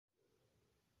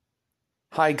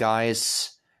Hi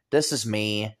guys, this is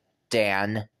me,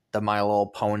 Dan, the My Little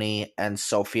Pony, and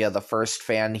Sophia the first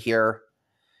fan here.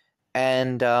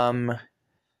 And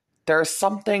there's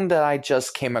something that I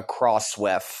just came across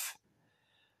with.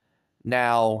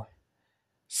 Now,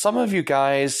 some of you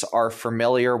guys are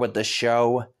familiar with the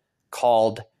show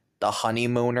called The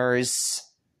Honeymooners.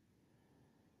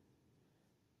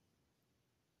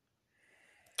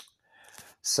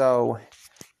 So,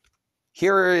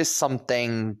 here is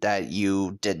something that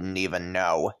you didn't even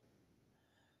know.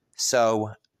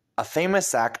 So, a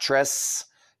famous actress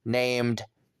named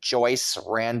Joyce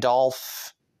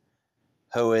Randolph,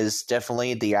 who is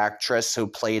definitely the actress who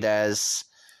played as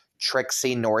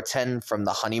Trixie Norton from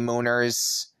The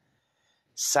Honeymooners,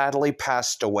 sadly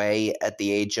passed away at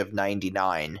the age of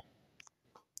 99.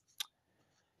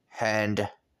 And,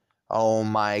 oh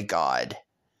my god,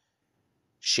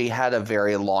 she had a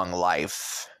very long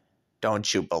life,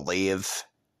 don't you believe?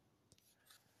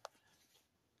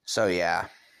 So yeah,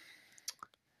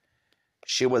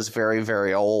 she was very,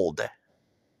 very old.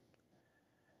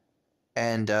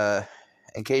 And,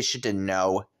 in case you didn't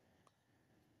know,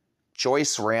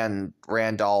 Joyce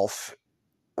Randolph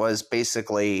was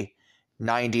basically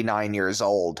 99 years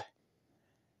old.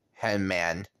 And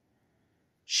man,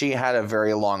 she had a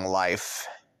very long life.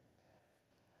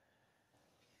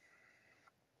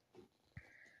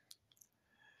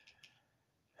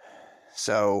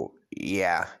 So,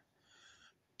 yeah.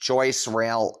 Joyce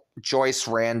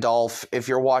Randolph, if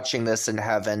you're watching this in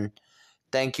heaven,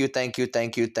 thank you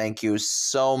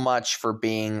so much for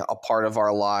being a part of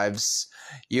our lives.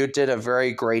 You did a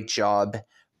very great job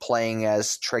playing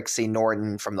as Trixie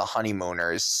Norton from The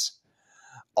Honeymooners.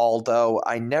 Although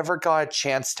I never got a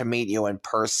chance to meet you in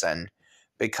person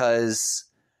because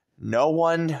no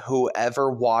one who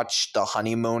ever watched The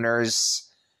Honeymooners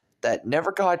that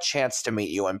never got a chance to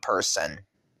meet you in person.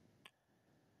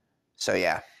 So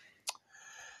yeah.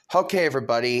 Okay,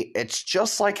 everybody, it's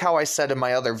just like how I said in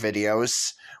my other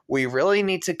videos. We really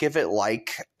need to give it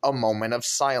like a moment of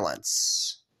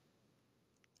silence.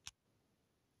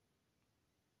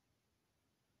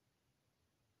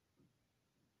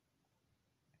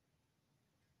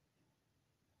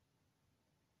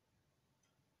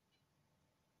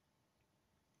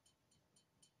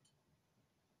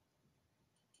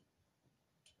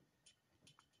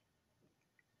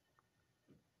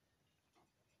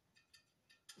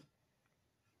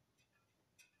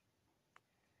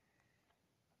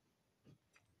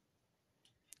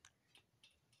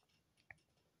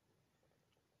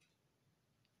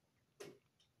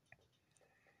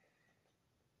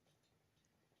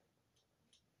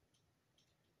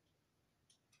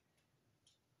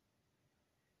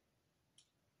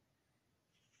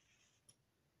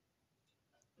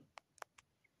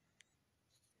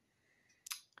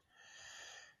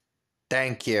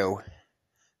 Thank you.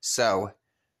 So,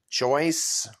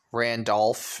 Joyce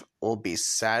Randolph will be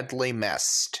sadly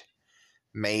missed.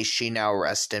 May she now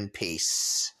rest in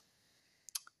peace.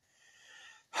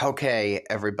 Okay,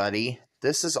 everybody,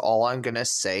 this is all I'm going to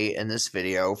say in this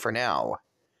video for now.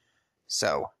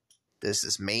 So, this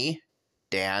is me,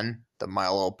 Dan, the My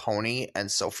Little Pony,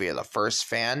 and Sophia the first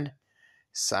fan,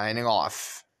 signing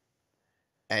off.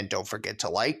 And don't forget to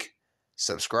like,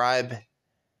 subscribe,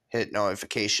 hit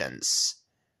notifications,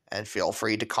 and feel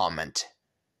free to comment.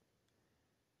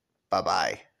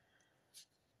 Bye-bye.